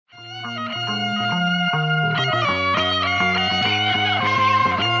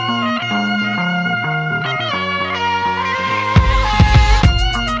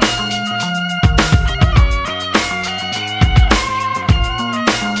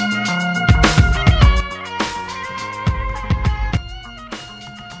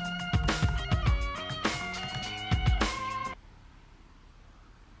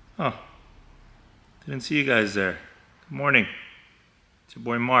Didn't see you guys there. Good morning. It's your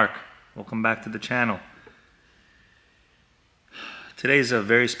boy Mark. Welcome back to the channel. Today's a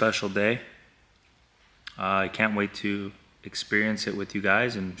very special day. I can't wait to experience it with you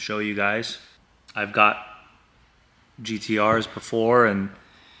guys and show you guys. I've got GTRs before and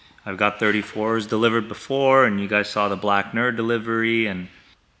I've got 34s delivered before, and you guys saw the Black Nerd delivery,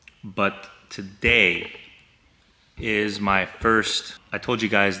 but today is my first. I told you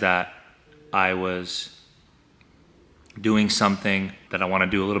guys that I was doing something that I want to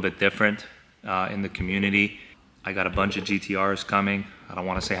do a little bit different in the community. I got a bunch of GTRs coming. I don't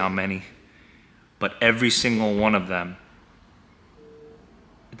want to say how many, but every single one of them,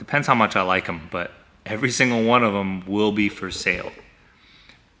 it depends how much I like them, but every single one of them will be for sale.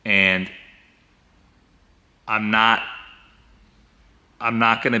 And I'm not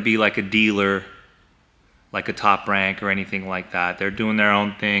going to be like a dealer, like a Top Rank or anything like that. They're doing their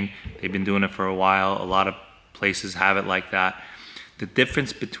own thing. They've been doing it for a while. A lot of places have it like that. The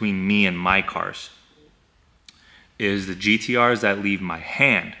difference between me and my cars is the GTRs that leave my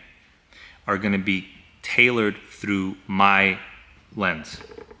hand are going to be tailored through my lens.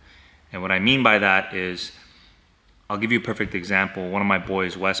 And what I mean by that is, I'll give you a perfect example. One of my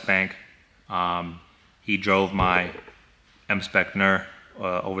boys, VSPEC, he drove my VSPEC NER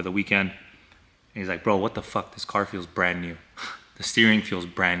over the weekend. And he's like, bro, what the fuck? This car feels brand new. The steering feels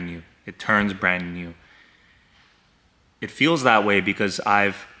brand new. It turns brand new. It feels that way because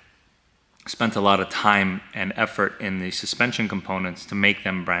I've spent a lot of time and effort in the suspension components to make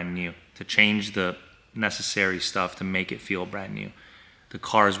them brand new, to change the necessary stuff to make it feel brand new. The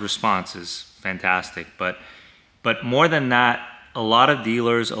car's response is fantastic, but more than that, a lot of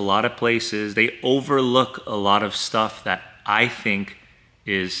dealers, a lot of places, they overlook a lot of stuff that I think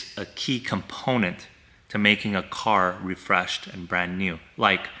is a key component to making a car refreshed and brand new,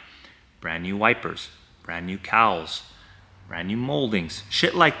 like brand new wipers, brand new cowls, brand new moldings.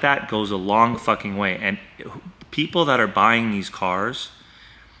 Shit like that goes a long fucking way. And people that are buying these cars,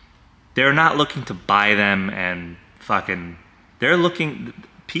 they're not looking to buy them and fucking, they're looking,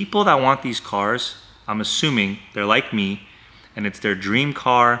 people that want these cars, I'm assuming they're like me and it's their dream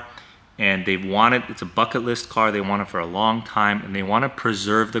car and they've wanted, it's a bucket list car, they want it for a long time and they want to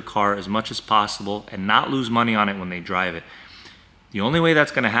preserve the car as much as possible and not lose money on it when they drive it. The only way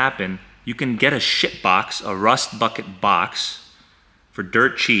that's going to happen, you can get a shit box, a rust bucket box for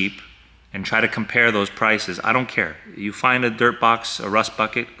dirt cheap and try to compare those prices. I don't care. You find a dirt box, a rust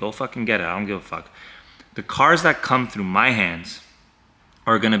bucket, go fucking get it. I don't give a fuck. The cars that come through my hands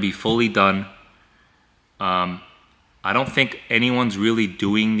are going to be fully done. I don't think anyone's really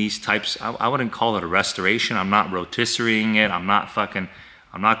doing these types. I wouldn't call it a restoration. I'm not rotisserieing it. I'm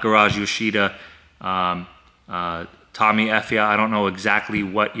not Garage Yoshida, Tommy Effia. I don't know exactly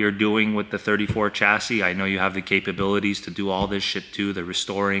what you're doing with the 34 chassis. I know you have the capabilities to do all this shit too, the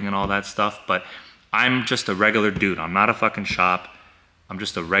restoring and all that stuff, but I'm just a regular dude. I'm not a fucking shop. I'm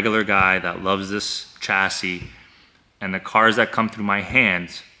just a regular guy that loves this chassis, and the cars that come through my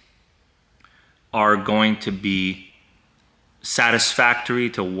hands are going to be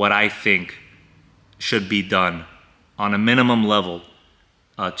satisfactory to what I think should be done on a minimum level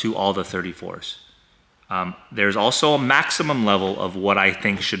to all the 34s. There's also a maximum level of what I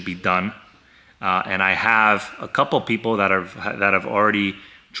think should be done, and I have a couple people that have already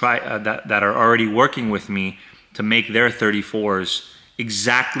tried that are already working with me to make their 34s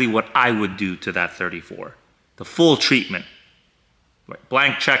exactly what I would do to that 34. The full treatment.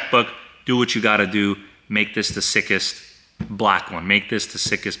 Blank checkbook, do what you gotta do, make this the sickest black one, make this the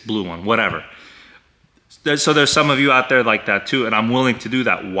sickest blue one, whatever. So there's some of you out there like that too, and I'm willing to do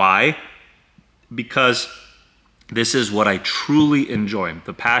that. Why? Because this is what I truly enjoy.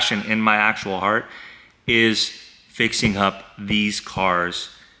 The passion in my actual heart is fixing up these cars,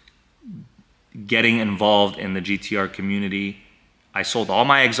 getting involved in the GTR community. I sold all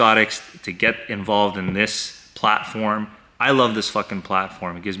my exotics to get involved in this platform. I love this fucking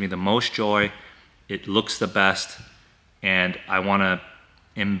platform. It gives me the most joy. It looks the best. And I want to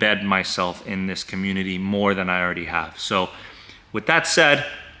embed myself in this community more than I already have. So with that said,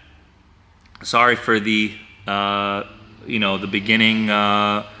 sorry for the, the beginning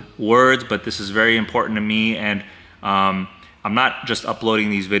words, but this is very important to me. And I'm not just uploading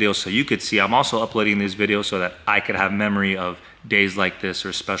these videos so you could see, I'm also uploading these videos so that I could have memory of days like this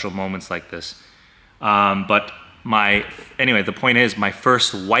or special moments like this. But anyway, the point is, my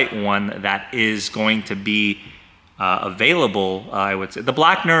first white one that is going to be available, I would say, the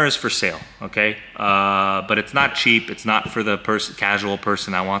Black NER is for sale, okay? But it's not cheap. It's not for the casual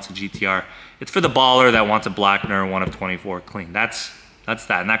person that wants a GTR. It's for the baller that wants a Black NER 1 of 24 clean. That's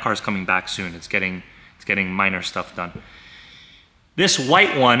that, and that car's coming back soon. It's getting getting minor stuff done. This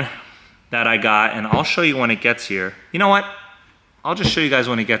white one that I got, and I'll show you when it gets here. You know what? I'll just show you guys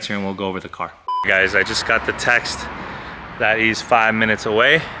when it gets here and we'll go over the car. Guys, I just got the text that he's 5 minutes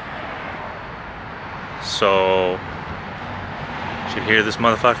away. So, should hear this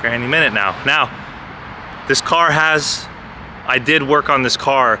motherfucker any minute now. Now, this car has, I did work on this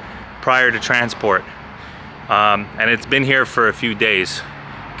car prior to transport. And it's been here for a few days,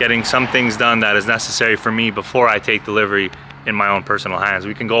 getting some things done that is necessary for me before I take delivery in my own personal hands.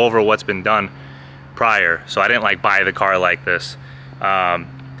 We can go over what's been done prior. So I didn't like buy the car like this.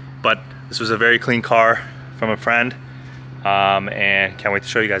 But this was a very clean car from a friend. And can't wait to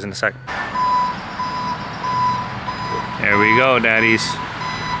show you guys in a sec. There we go, daddies.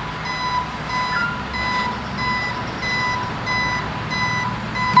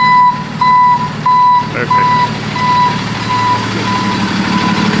 Perfect.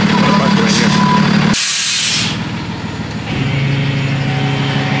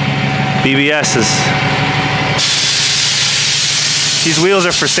 BBS's. These wheels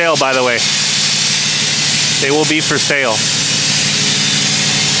are for sale, by the way. They will be for sale. What's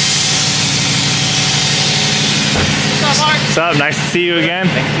up, Mark? What's up? Nice to see you again.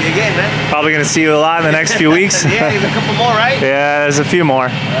 Nice to see you again, man. Probably gonna see you a lot in the next few weeks. Yeah, there's a couple more, right? Yeah, there's a few more.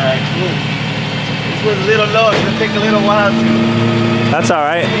 Alright, cool. This was a little low. It's gonna take a little while to... That's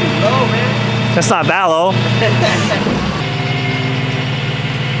alright. Low, man. That's not that low.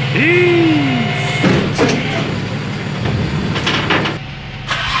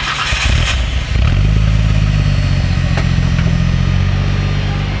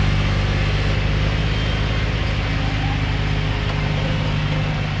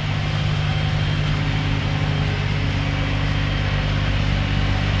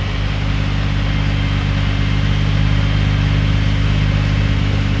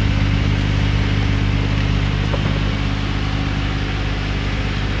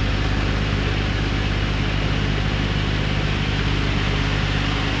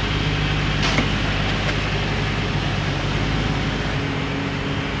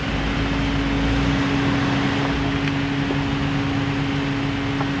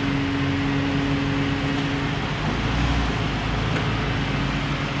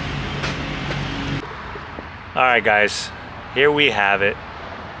 Alright guys, here we have it.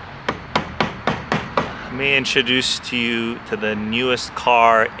 Let me introduce to you to the newest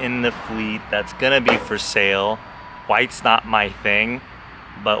car in the fleet that's gonna be for sale. White's not my thing,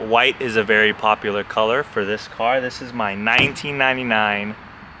 but white is a very popular color for this car. This is my 1999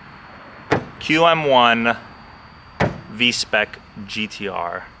 QM1 VSPEC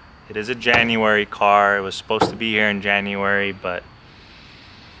GTR. It is a January car. It was supposed to be here in January, but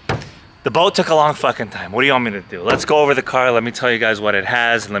the boat took a long fucking time. What do you want me to do? Let's go over the car. Let me tell you guys what it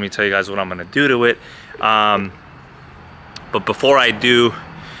has, and let me tell you guys what I'm gonna do to it. But before I do,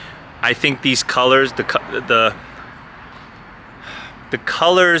 I think these colors, the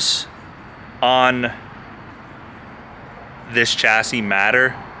colors on this chassis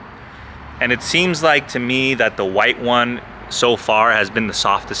matter. And it seems like to me that the white one so far has been the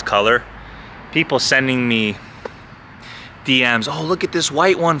softest color. People sending me DMs, oh look at this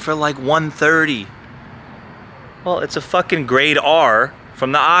white one for like 130. Well, it's a fucking grade R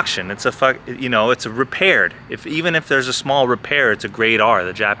from the auction. It's a it's a repaired. Even if there's a small repair, it's a grade R.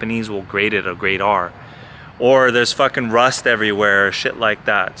 The Japanese will grade it a grade R. Or there's fucking rust everywhere, shit like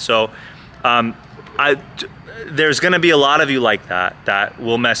that. So there's gonna be a lot of you like that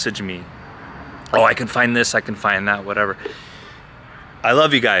will message me. Oh, I can find this, I can find that, whatever. I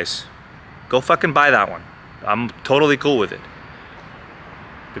love you guys. Go fucking buy that one. I'm totally cool with it.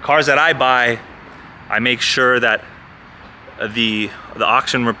 The cars that I buy, I make sure that the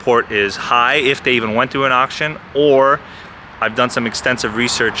auction report is high, if they even went to an auction, or I've done some extensive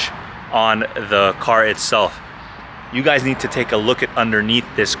research on the car itself. You guys need to take a look at underneath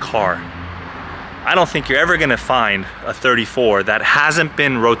this car. I don't think you're ever gonna find a 34 that hasn't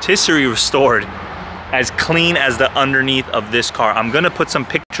been rotisserie restored as clean as the underneath of this car. I'm gonna put some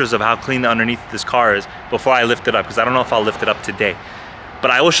pictures of how clean the underneath of this car is before I lift it up, because I don't know if I'll lift it up today.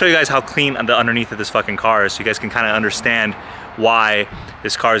 But I will show you guys how clean the underneath of this fucking car is, so you guys can kind of understand why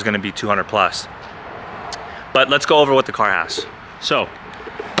this car is gonna be 200 plus. But let's go over what the car has. So,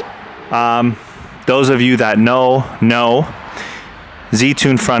 those of you that know,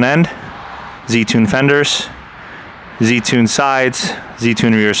 Z-Tune front end, Z-Tune fenders, Z-Tune sides,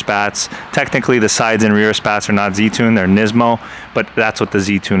 Z-Tune rear spats. Technically the sides and rear spats are not Z-Tune, they're Nismo, but that's what the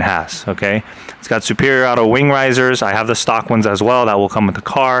Z-Tune has, okay? It's got superior auto wing risers. I have the stock ones as well that will come with the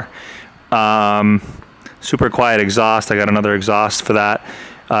car. Super quiet exhaust, I got another exhaust for that.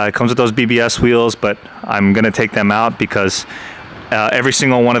 It comes with those BBS wheels, but I'm gonna take them out because every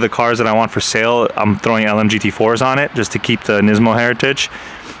single one of the cars that I want for sale, I'm throwing LMGT4s on it just to keep the Nismo heritage.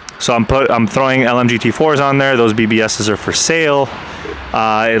 So I'm throwing LMGT4s on there. Those BBSs are for sale.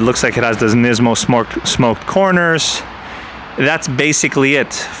 It looks like it has those Nismo smoked corners. That's basically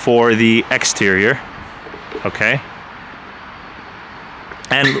it for the exterior. Okay.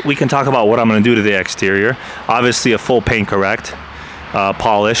 And we can talk about what I'm going to do to the exterior. Obviously a full paint correct,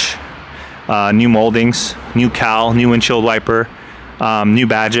 polish, new moldings, new cowl, new windshield wiper, new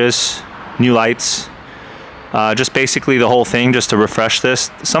badges, new lights, just basically the whole thing just to refresh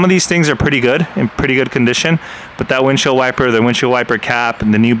this. Some of these things are pretty good, in pretty good condition, but that windshield wiper, the windshield wiper cap,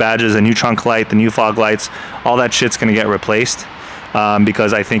 and the new badges, the new trunk light, the new fog lights, all that shit's going to get replaced.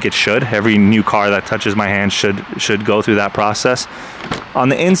 Because I think it should. Every new car that touches my hand should go through that process. On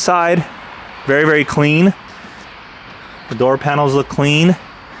the inside, very, very clean. The door panels look clean.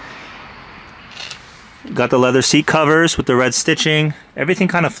 Got the leather seat covers with the red stitching. Everything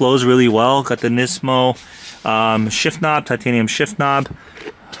kind of flows really well. Got the Nismo shift knob, titanium shift knob.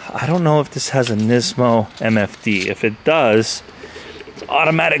 I don't know if this has a Nismo MFD. If it does,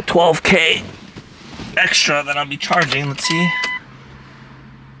 automatic 12K extra that I'll be charging. Let's see.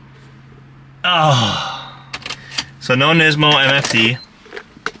 Oh, so no Nismo MFD,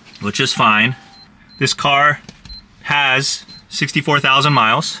 which is fine. This car has 64,000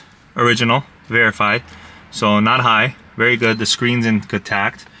 miles, original, verified, so not high, very good. The screen's in good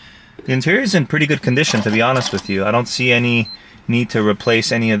tact. The interior is in pretty good condition, to be honest with you. I don't see any need to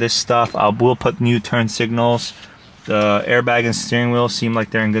replace any of this stuff. We'll put new turn signals. The airbag and steering wheel seem like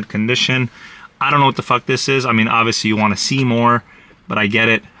they're in good condition. I don't know what the fuck this is. I mean, obviously you want to see more, but I get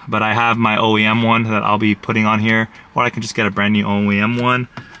it. But I have my OEM one that I'll be putting on here, or I can just get a brand new OEM one.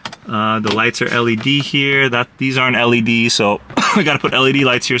 The lights are LED here. These aren't LED, so I gotta put LED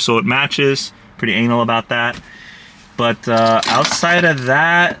lights here so it matches. Pretty anal about that. But outside of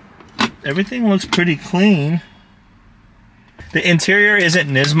that, everything looks pretty clean. The interior isn't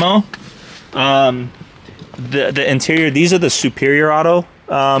Nismo. The interior, these are the Superior Auto,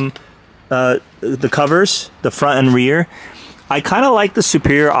 the covers, the front and rear. I kind of like the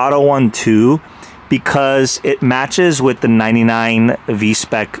Superior Auto one too, because it matches with the 99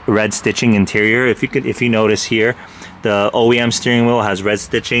 VSPEC red stitching interior. If you notice here, the OEM steering wheel has red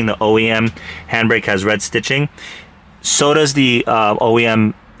stitching, the OEM handbrake has red stitching. So does the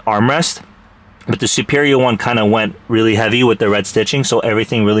OEM armrest, but the Superior one kind of went really heavy with the red stitching, so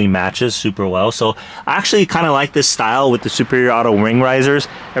everything really matches super well. So I actually kind of like this style with the Superior Auto ring risers.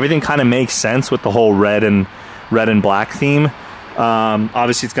 Everything kind of makes sense with the whole red and black theme.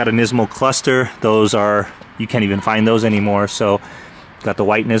 Obviously it's got a Nismo cluster. Those are, you can't even find those anymore. So got the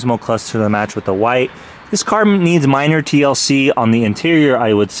white Nismo cluster to match with the white. This car needs minor TLC on the interior,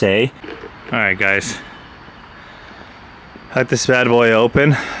 I would say. All right, guys. Let this bad boy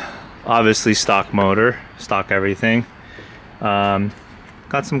open. Obviously stock motor, stock everything. Got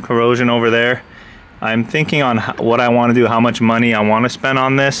some corrosion over there. I'm thinking on what I want to do, how much money I want to spend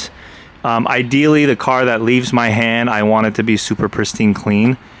on this. Ideally, the car that leaves my hand, I want it to be super pristine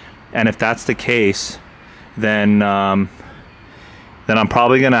clean. And if that's the case, then I'm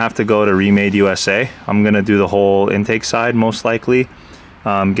probably going to have to go to Remade USA. I'm going to do the whole intake side, most likely.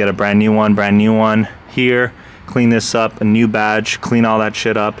 Get a brand new one here. Clean this up, a new badge, clean all that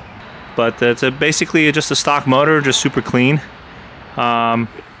shit up. But it's basically just a stock motor, just super clean. Yeah,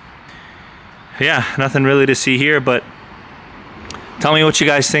 nothing really to see here, but tell me what you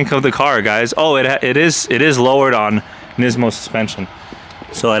guys think of the car, guys. Oh, it is lowered on Nismo suspension.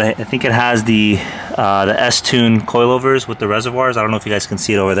 So I think it has the S-Tune coilovers with the reservoirs. I don't know if you guys can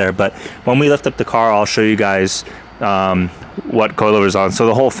see it over there, but when we lift up the car, I'll show you guys what coilovers on. So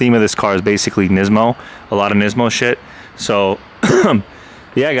the whole theme of this car is basically Nismo, a lot of Nismo shit. So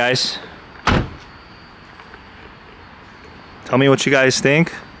yeah, guys, tell me what you guys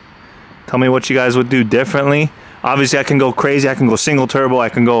think. Tell me what you guys would do differently. Obviously I can go crazy, I can go single turbo, I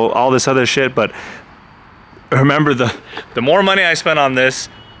can go all this other shit, but remember, the more money I spend on this,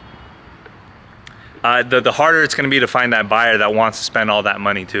 the harder it's going to be to find that buyer that wants to spend all that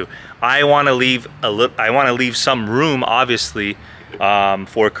money too. I want to leave some room, obviously,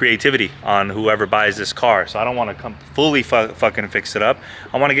 for creativity on whoever buys this car. So I don't want to come fully fucking fix it up.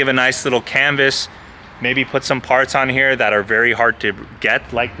 I want to give a nice little canvas, maybe put some parts on here that are very hard to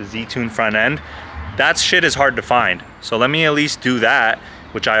get, like the Z-Tune front end. That shit is hard to find. So let me at least do that,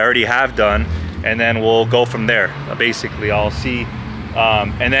 which I already have done, and then we'll go from there. Basically, I'll see,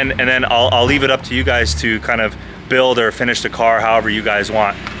 and then I'll leave it up to you guys to kind of build or finish the car however you guys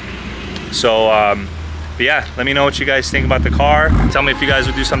want. So But yeah, let me know what you guys think about the car. Tell me if you guys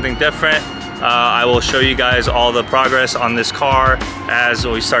would do something different. I will show you guys all the progress on this car as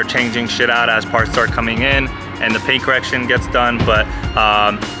we start changing shit out, as parts start coming in and the paint correction gets done. But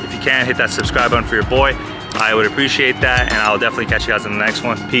if you can, hit that subscribe button for your boy. I would appreciate that, and I'll definitely catch you guys in the next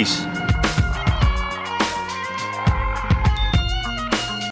one. Peace.